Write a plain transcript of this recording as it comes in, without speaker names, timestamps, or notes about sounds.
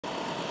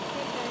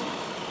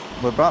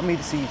What brought me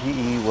to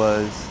CTE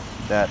was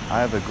that I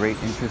have a great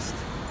interest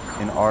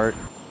in art,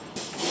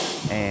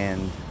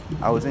 and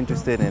I was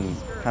interested in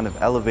kind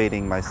of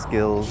elevating my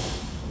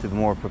skills to the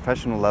more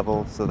professional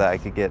level so that I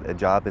could get a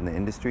job in the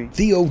industry.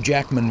 Theo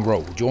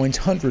Jack-Monroe joins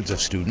hundreds of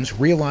students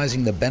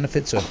realizing the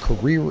benefits of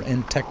career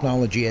and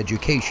technology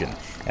education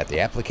at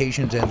the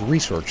Applications and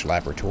Research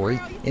Laboratory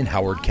in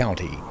Howard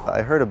County.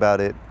 I heard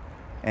about it,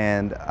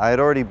 and I had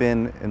already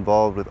been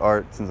involved with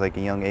art since like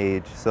a young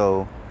age,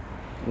 so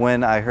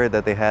when I heard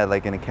that they had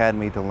like an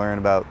academy to learn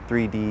about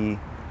 3D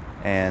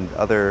and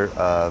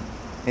other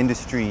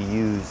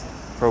industry-used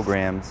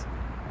programs,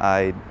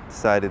 I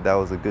decided that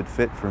was a good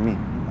fit for me.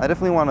 I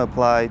definitely want to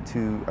apply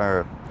to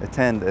or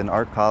attend an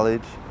art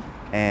college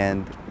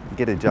and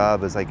get a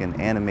job as like an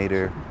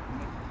animator,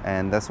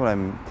 and that's what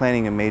I'm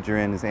planning to major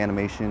in, is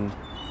animation.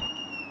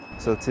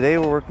 So today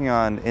we're working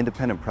on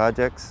independent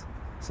projects.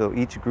 So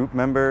each group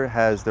member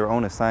has their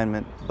own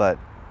assignment, but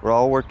we're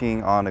all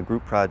working on a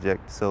group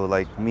project. So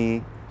like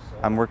me,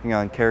 I'm working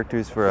on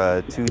characters for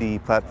a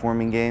 2D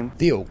platforming game.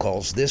 Theo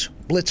calls this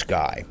Blitz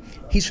Guy.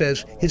 He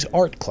says his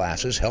art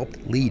classes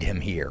helped lead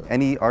him here.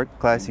 Any art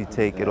class you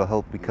take, it'll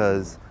help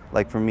because,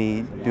 like for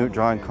me,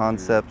 drawing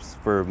concepts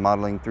for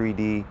modeling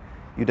 3D,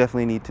 you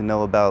definitely need to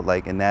know about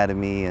like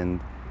anatomy and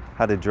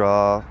how to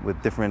draw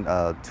with different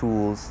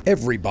tools.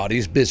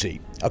 Everybody's busy.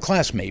 A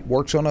classmate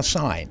works on a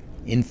sign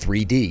in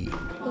 3D.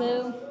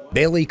 Hello.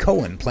 Bailey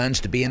Cohen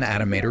plans to be an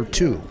animator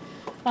too.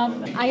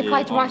 I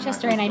applied to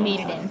Rochester and I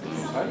made it in.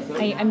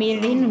 I made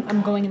it in.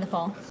 I'm going in the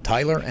fall.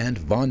 Tyler and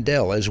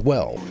Vondell as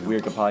well. We're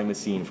compiling the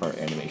scene for our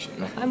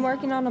animation. I'm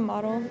working on a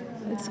model.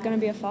 It's going to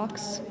be a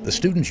fox. The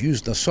students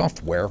use the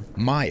software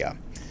Maya.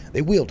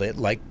 They wield it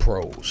like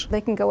pros. They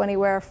can go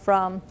anywhere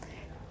from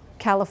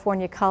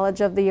California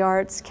College of the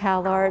Arts,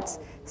 CalArts,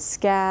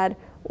 SCAD,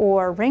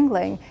 or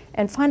Ringling,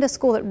 and find a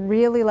school that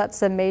really lets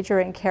them major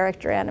in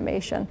character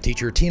animation.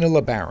 Teacher Tina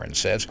LeBaron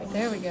says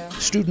There we go.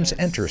 students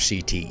enter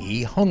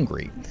CTE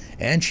hungry,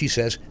 and she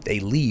says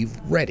they leave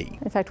ready.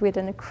 In fact, we had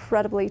an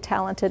incredibly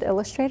talented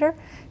illustrator,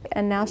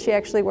 and now she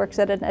actually works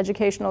at an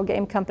educational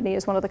game company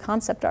as one of the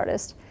concept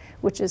artists,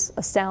 which is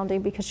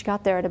astounding because she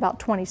got there at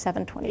about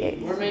 27, 28.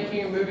 We're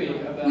making a movie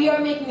about... We are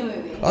making a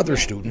movie. Other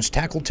students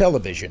tackle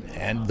television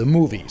and the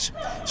movies.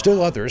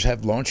 Still others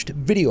have launched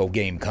video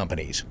game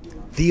companies.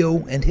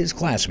 Theo and his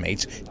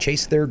classmates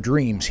chase their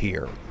dreams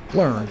here,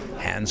 learn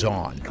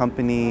hands-on.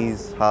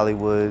 Companies,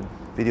 Hollywood,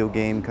 video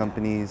game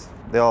companies,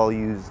 they all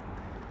use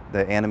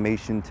the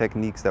animation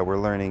techniques that we're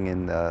learning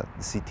in the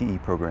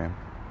CTE program.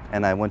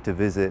 And I went to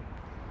visit.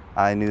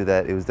 I knew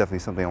that it was definitely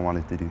something I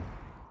wanted to do.